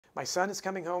My son is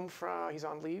coming home he's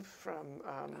on leave from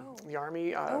the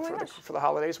Army for the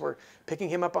holidays. We're picking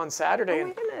him up on Saturday. Oh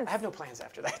my goodness. I have no plans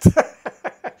after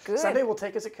that. Good. Sunday will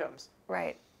take as it comes.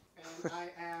 Right. And I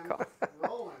am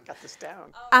rolling. Got this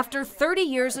down. After 30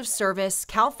 years of service,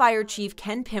 CAL FIRE Chief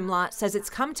Ken Pimlott says it's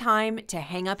come time to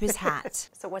hang up his hat.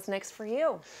 So what's next for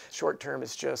you? Short term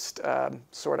is just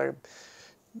sort of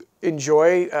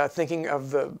enjoy thinking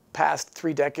of the past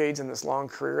 3 decades in this long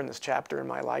career and this chapter in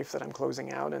my life that I'm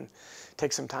closing out, and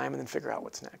take some time and then figure out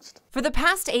what's next. For the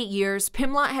past 8 years,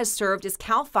 Pimlott has served as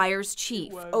CAL FIRE's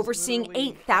chief, overseeing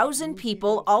 8,000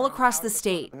 people all across the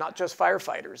state. Not just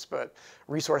firefighters, but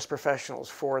resource professionals,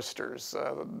 foresters,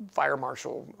 fire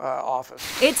marshal office.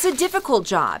 It's a difficult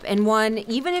job, and one,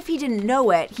 even if he didn't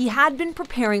know it, he had been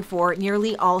preparing for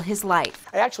nearly all his life.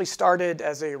 I actually started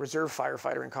as a reserve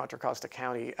firefighter in Contra Costa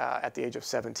County at the age of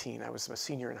 17. I was a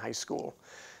senior in high school,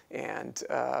 and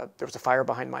there was a fire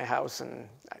behind my house, and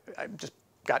I just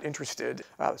got interested.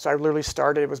 So I literally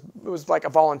started, it was like a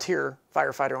volunteer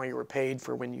firefighter, only you were paid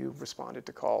for when you responded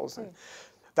to calls. And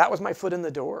that was my foot in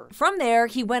the door. From there,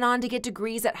 he went on to get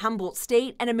degrees at Humboldt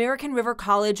State and American River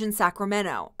College in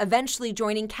Sacramento, eventually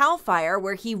joining CAL FIRE,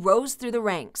 where he rose through the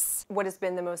ranks. What has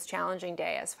been the most challenging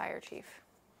day as fire chief?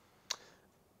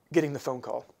 Getting the phone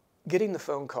call. Getting the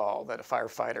phone call that a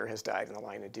firefighter has died in the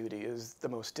line of duty is the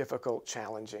most difficult,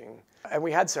 challenging, and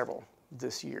we had several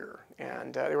this year,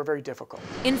 and they were very difficult.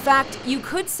 In fact, you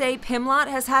could say Pimlott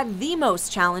has had the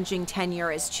most challenging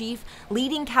tenure as chief,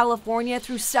 leading California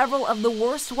through several of the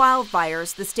worst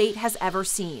wildfires the state has ever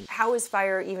seen. How has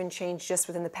fire even changed just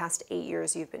within the past 8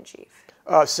 years you've been chief?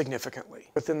 Significantly.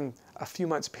 Within a few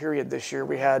months period this year,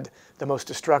 we had the most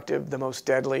destructive, the most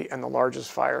deadly, and the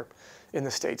largest fire in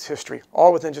the state's history,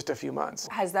 all within just a few months.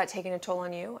 Has that taken a toll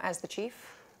on you as the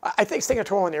chief? I think it's taking a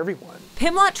toll on everyone.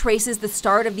 Pimlott traces the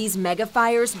start of these mega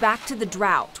fires back to the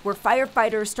drought, where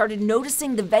firefighters started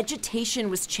noticing the vegetation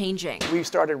was changing. We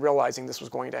started realizing this was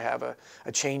going to have a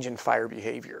change in fire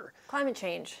behavior. Climate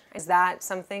change, is that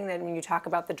something that when you talk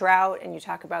about the drought and you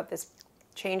talk about this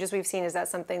changes we've seen, is that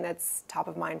something that's top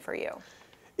of mind for you?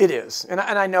 It is, and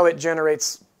I know it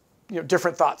generates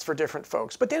different thoughts for different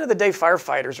folks. But at the end of the day,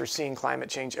 firefighters are seeing climate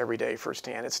change every day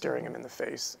firsthand. It's staring them in the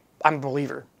face. I'm a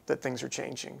believer that things are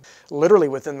changing. Literally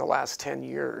within the last 10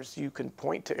 years, you can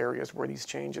point to areas where these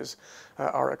changes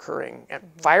are occurring. And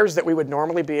fires that we would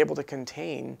normally be able to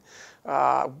contain,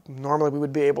 normally we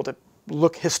would be able to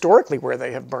look historically where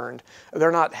they have burned.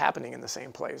 They're not happening in the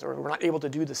same place, or we're not able to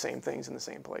do the same things in the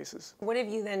same places. What have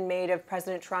you then made of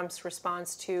President Trump's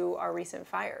response to our recent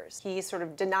fires? He sort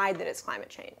of denied that it's climate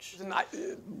change.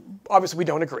 Obviously, we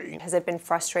don't agree. Has it been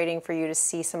frustrating for you to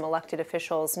see some elected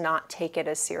officials not take it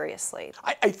as seriously?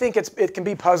 I think it can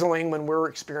be puzzling when we're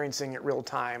experiencing it real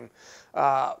time,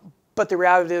 but the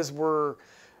reality is we're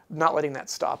not letting that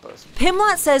stop us.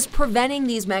 Pimlott says preventing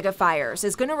these mega fires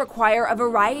is going to require a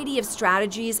variety of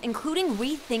strategies, including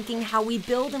rethinking how we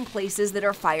build in places that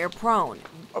are fire prone.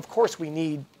 Of course, we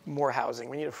need more housing.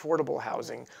 We need affordable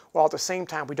housing, while at the same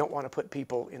time we don't want to put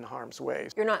people in harm's way.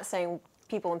 You're not saying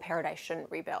people in Paradise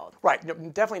shouldn't rebuild. Right,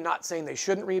 definitely not saying they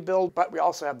shouldn't rebuild, but we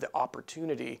also have the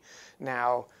opportunity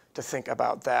now to think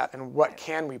about that and what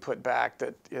can we put back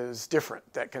that is different,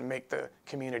 that can make the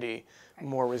community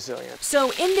more resilient.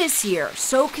 So in this year,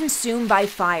 so consumed by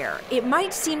fire, it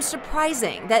might seem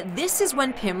surprising that this is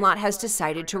when Pimlott has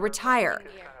decided to retire.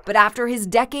 But after his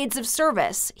decades of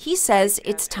service, he says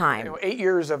it's time. 8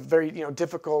 years of very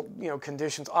difficult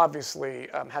conditions obviously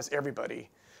has everybody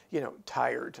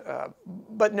tired.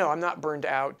 But no, I'm not burned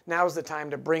out. Now's the time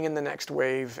to bring in the next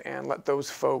wave and let those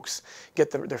folks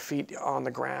get their feet on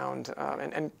the ground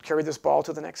and carry this ball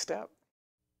to the next step.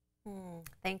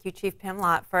 Thank you, Chief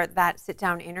Pimlott, for that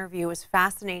sit-down interview. It was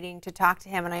fascinating to talk to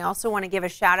him. And I also want to give a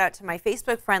shout out to my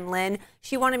Facebook friend, Lynn.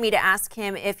 She wanted me to ask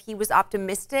him if he was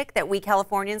optimistic that we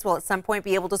Californians will at some point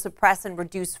be able to suppress and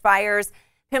reduce fires.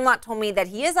 Pimlott told me that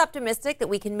he is optimistic that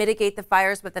we can mitigate the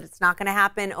fires, but that it's not going to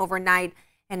happen overnight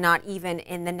and not even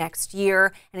in the next year.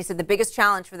 And he said the biggest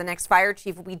challenge for the next fire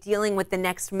chief will be dealing with the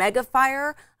next mega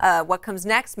fire, what comes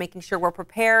next, making sure we're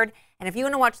prepared. And if you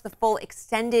want to watch the full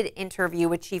extended interview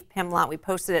with Chief Pimlott, we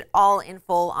posted it all in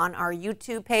full on our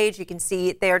YouTube page. You can see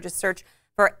it there. Just search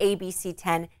for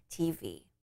ABC10 TV.